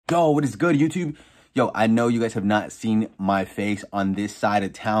Yo, what is good, YouTube? Yo, I know you guys have not seen my face on this side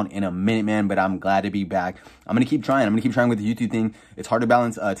of town in a minute, man, but I'm glad to be back. I'm gonna keep trying. With the YouTube thing. It's hard to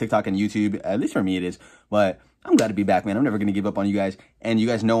balance TikTok and YouTube, at least for me it is, but I'm glad to be back, man. I'm never gonna give up on you guys, and you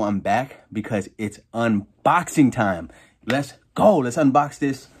guys know I'm back because it's unboxing time. Let's go. Let's unbox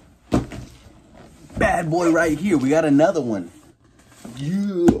this bad boy right here. We got another one.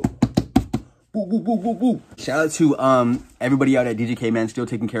 Yeah. Woo, woo, woo, woo, woo. Shout out to everybody out at DGK, man, still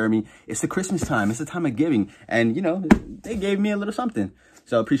taking care of me. It's the Christmas time. It's the time of giving. And, you know, they gave me a little something.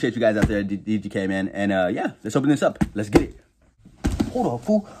 So appreciate you guys out there at DGK, man. And, yeah, let's open this up. Let's get it. Hold on,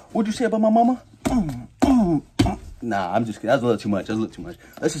 fool. What'd you say about my mama? Nah, I'm just kidding. That was a little too much.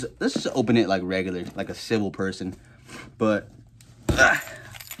 Let's just open it like regular, like a civil person. But, I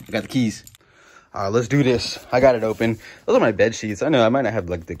got the keys. All right, let's do this. I got it open. Those are my bed sheets. I know I might not have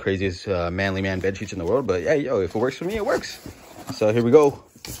like the craziest manly man bed sheets in the world, but yeah, yo, if it works for me, it works. So here we go.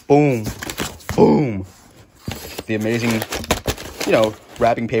 Boom, boom. The amazing, you know,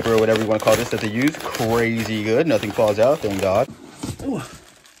 wrapping paper or whatever you want to call this that they use. Crazy good. Nothing falls out, thank God. Ooh.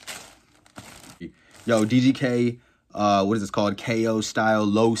 Yo, DGK, what is this called? KO style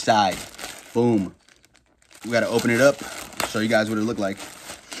low side. Boom. We got to open it up, show you guys what it looked like.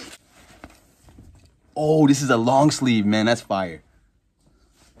 Oh, this is a long sleeve, man. That's fire.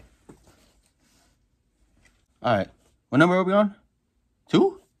 All right. What number are we on?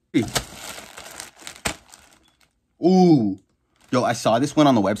 2? 3. Ooh. Yo, I saw this one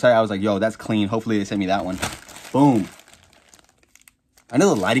on the website. I was like, yo, that's clean. Hopefully they sent me that one. Boom. I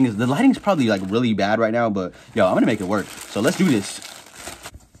know the lighting's probably like really bad right now, but yo, I'm going to make it work. So let's do this.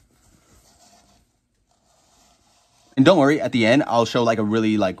 And don't worry, at the end, I'll show like a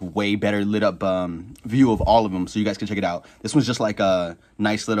really like way better lit up view of all of them so you guys can check it out. This one's just like a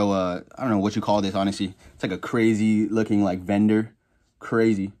nice little, I don't know what you call this, honestly. It's like a crazy looking like vendor.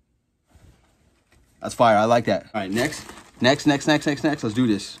 Crazy. That's fire. I like that. All right, next. Let's do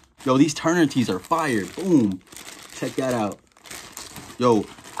this. Yo, these Turner tees are fire. Boom. Check that out. Yo,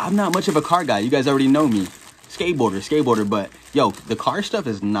 I'm not much of a car guy. You guys already know me. Skateboarder. But yo, the car stuff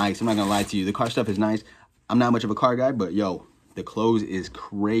is nice. I'm not going to lie to you. The car stuff is nice. I'm not much of a car guy, but yo, the clothes is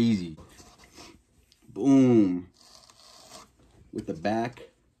crazy. Boom. With the back.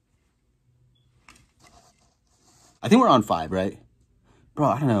 I think we're on 5, right? Bro,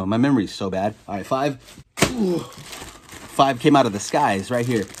 I don't know. My memory is so bad. All right, 5. Ooh. 5 came out of the skies right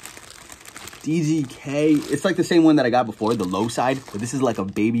here. DGK. It's like the same one that I got before, the low side, but this is like a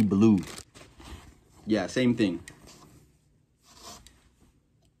baby blue. Yeah, same thing.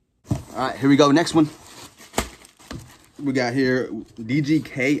 All right, here we go. Next one. We got here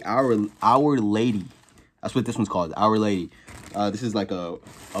DGK Our Lady. That's what this one's called, Our Lady. This is like a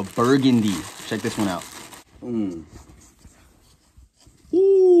burgundy. Check this one out. Ooh.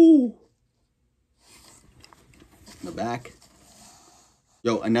 The back.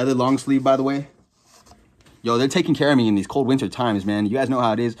 Yo, another long sleeve, by the way. Yo, they're taking care of me in these cold winter times, man. You guys know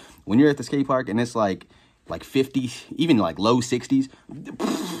how it is when you're at the skate park and it's like 50, even like low 60s.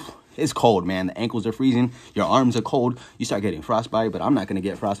 It's cold, man. The ankles are freezing. Your arms are cold. You start getting frostbite, but I'm not going to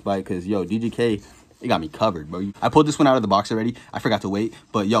get frostbite because, yo, DGK, they got me covered, bro. I pulled this one out of the box already. I forgot to wait.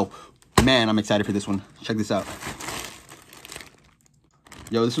 But, yo, man, I'm excited for this one. Check this out.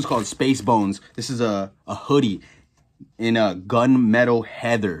 Yo, this one's called Space Bones. This is a hoodie in a gunmetal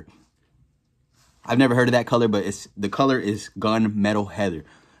heather. I've never heard of that color, but the color is gunmetal heather.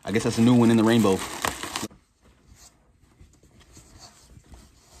 I guess that's a new one in the rainbow.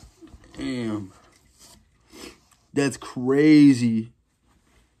 Damn. That's crazy.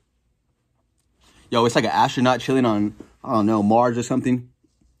 Yo, it's like an astronaut chilling on, I don't know, Mars or something.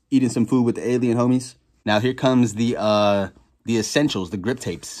 Eating some food with the alien homies. Now here comes the essentials, the grip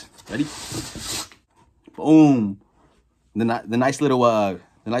tapes. Ready? Boom. The nice little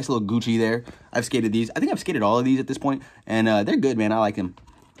Gucci there. I've skated these. I think I've skated all of these at this point. And they're good, man. I like them.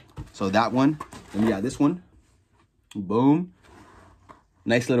 So that one. Then we got this one. Boom.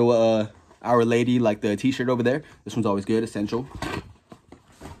 Nice little Our Lady, like the t-shirt over there. This one's always good, essential.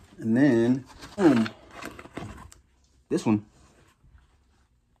 And then, boom, this one.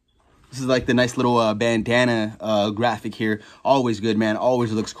 This is like the nice little bandana graphic here. Always good, man.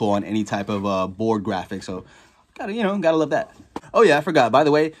 Always looks cool on any type of board graphic. So, gotta love that. Oh, yeah, I forgot. By the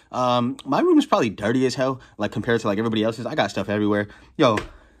way, my room is probably dirty as hell, like compared to like everybody else's. I got stuff everywhere. Yo,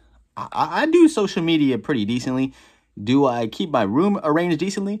 I do social media pretty decently. Do I keep my room arranged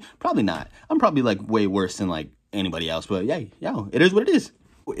decently? Probably not. I'm probably like way worse than like anybody else. But yeah, it is what it is.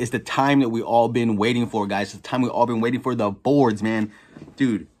 It's the time that we all been waiting for, guys. It's the time we all been waiting for, the boards, man.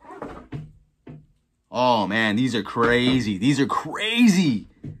 Dude. Oh, man, these are crazy. These are crazy.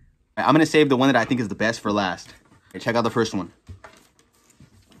 I'm gonna save the one that I think is the best for last. Okay, check out the first one.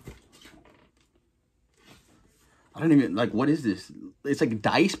 I don't even, like, what is this? It's like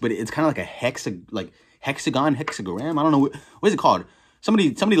dice, but it's kind of like a hexagram. I don't know. What is it called?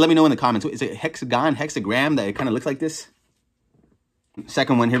 Somebody let me know in the comments. Is it hexagram that it kind of looks like this?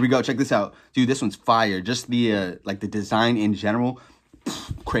 Second one, here we go. Check this out. Dude, this one's fire. Just the, like the design in general,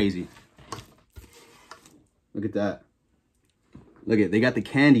 crazy. Look at that. Look at, they got the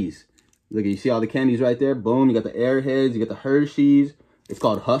candies. Look at, you see all the candies right there? Boom, you got the Airheads, you got the Hershey's. It's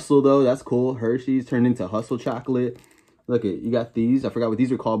called Hustle though, that's cool. Hershey's turned into Hustle chocolate. Look at, you got these. I forgot what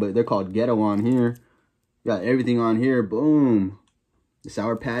these are called, but they're called Ghetto on here. You got everything on here, boom. The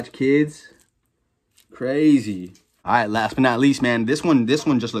Sour Patch Kids, crazy. All right, last but not least, man, this one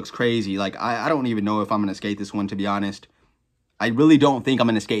just looks crazy. Like, I don't even know if I'm gonna skate this one, to be honest. I really don't think I'm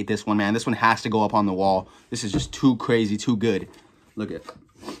gonna skate this one, man. This one has to go up on the wall. This is just too crazy, too good. Look at,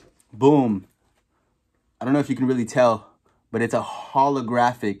 boom. I don't know if you can really tell, but it's a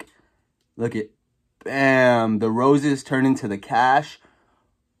holographic. Look at, bam. The roses turn into the cash.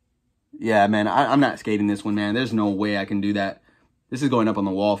 Yeah, man, I'm not skating this one, man. There's no way I can do that. This is going up on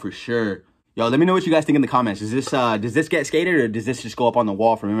the wall for sure. Yo, let me know what you guys think in the comments. Is this does this get skated, or does this just go up on the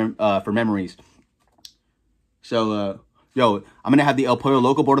wall for memories? So, yo, I'm gonna have the El Pollo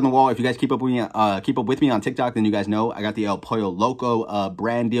Loco board on the wall. If you guys keep up with me on TikTok, then you guys know I got the El Pollo Loco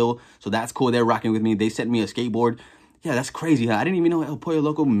brand deal. So that's cool. They're rocking with me. They sent me a skateboard. Yeah, that's crazy. Huh? I didn't even know El Pollo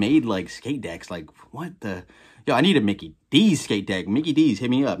Loco made like skate decks. Like, what the? Yo, I need a Mickey D's skate deck. Mickey D's, hit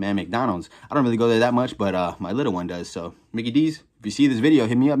me up, man. McDonald's. I don't really go there that much, but my little one does. So Mickey D's, if you see this video,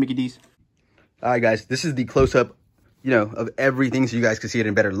 hit me up, Mickey D's. All right, guys, this is the close-up, you know, of everything so you guys can see it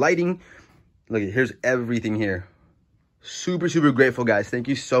in better lighting. Look, here's everything here. Super, super grateful, guys. Thank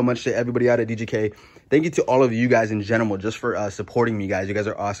you so much to everybody out at DGK. Thank you to all of you guys in general just for supporting me, guys. You guys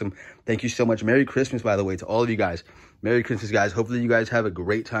are awesome. Thank you so much. Merry Christmas, by the way, to all of you guys. Merry Christmas, guys. Hopefully you guys have a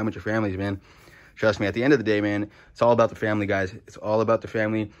great time with your families, man. Trust me, at the end of the day, man, it's all about the family, guys. It's all about the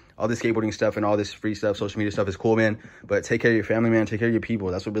family. All this skateboarding stuff and all this free stuff, social media stuff is cool, man. But take care of your family, man. Take care of your people.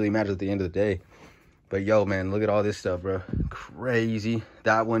 That's what really matters at the end of the day. But yo, man, look at all this stuff, bro. Crazy.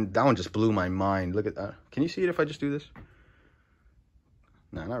 That one just blew my mind. Look at that. Can you see it if I just do this?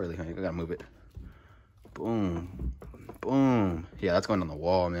 No, not really. I gotta move it. Boom. Boom. Yeah, that's going on the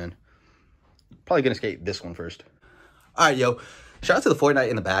wall, man. Probably gonna skate this one first. All right, yo. Shout out to the Fortnite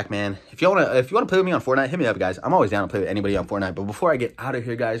in the back, man. If you wanna play with me on Fortnite, hit me up, guys. I'm always down to play with anybody on Fortnite. But before I get out of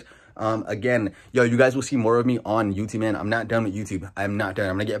here, guys, again, yo, you guys will see more of me on YouTube, man. I'm not done with YouTube. I'm not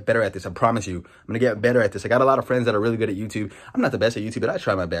done. I'm gonna get better at this. I promise you. I'm gonna get better at this. I got a lot of friends that are really good at YouTube. I'm not the best at YouTube, but I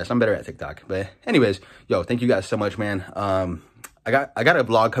try my best. I'm better at TikTok. But anyways, yo, thank you guys so much, man. I got a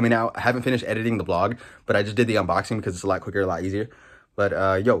vlog coming out. I haven't finished editing the vlog, but I just did the unboxing because it's a lot quicker, a lot easier.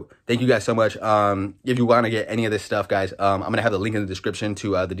 But yo, thank you guys so much. If you want to get any of this stuff, guys, I'm gonna have the link in the description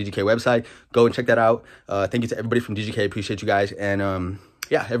to the DGK website. Go and check that out. Thank you to everybody from DGK. Appreciate you guys. And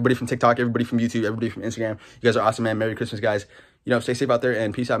yeah, everybody from TikTok, everybody from YouTube, everybody from Instagram. You guys are awesome, man. Merry Christmas, guys. You know, stay safe out there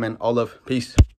and peace out, man. All love. Peace.